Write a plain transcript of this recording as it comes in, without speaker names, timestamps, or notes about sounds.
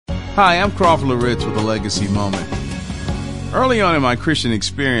Hi, I'm Crawford Loritz with a Legacy Moment. Early on in my Christian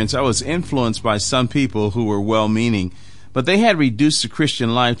experience, I was influenced by some people who were well-meaning, but they had reduced the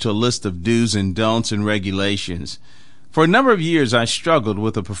Christian life to a list of do's and don'ts and regulations. For a number of years, I struggled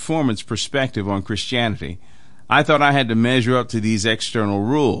with a performance perspective on Christianity. I thought I had to measure up to these external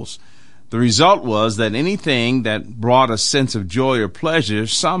rules. The result was that anything that brought a sense of joy or pleasure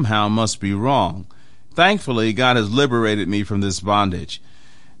somehow must be wrong. Thankfully, God has liberated me from this bondage.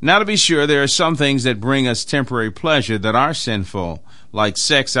 Now, to be sure, there are some things that bring us temporary pleasure that are sinful, like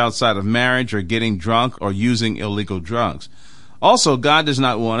sex outside of marriage or getting drunk or using illegal drugs. Also, God does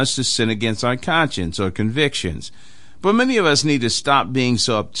not want us to sin against our conscience or convictions. But many of us need to stop being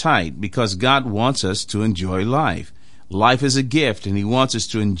so uptight because God wants us to enjoy life. Life is a gift, and He wants us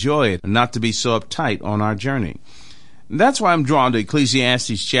to enjoy it and not to be so uptight on our journey. That's why I'm drawn to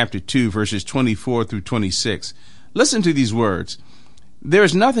Ecclesiastes chapter 2, verses 24 through 26. Listen to these words. There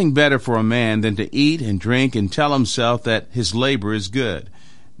is nothing better for a man than to eat and drink and tell himself that his labor is good.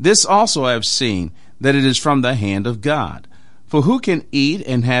 This also I have seen, that it is from the hand of God. For who can eat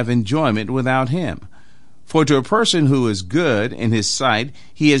and have enjoyment without Him? For to a person who is good in his sight,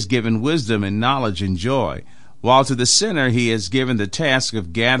 He has given wisdom and knowledge and joy, while to the sinner He has given the task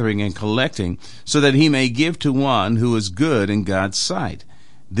of gathering and collecting, so that he may give to one who is good in God's sight.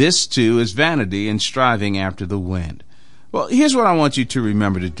 This too is vanity and striving after the wind. Well, here's what I want you to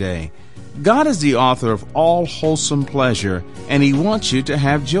remember today. God is the author of all wholesome pleasure, and He wants you to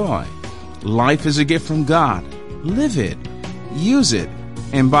have joy. Life is a gift from God. Live it, use it,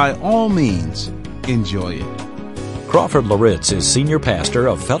 and by all means, enjoy it. Crawford Loritz is Senior Pastor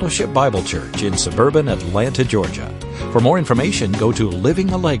of Fellowship Bible Church in suburban Atlanta, Georgia. For more information, go to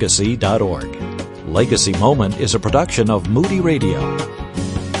livingalegacy.org. Legacy Moment is a production of Moody Radio.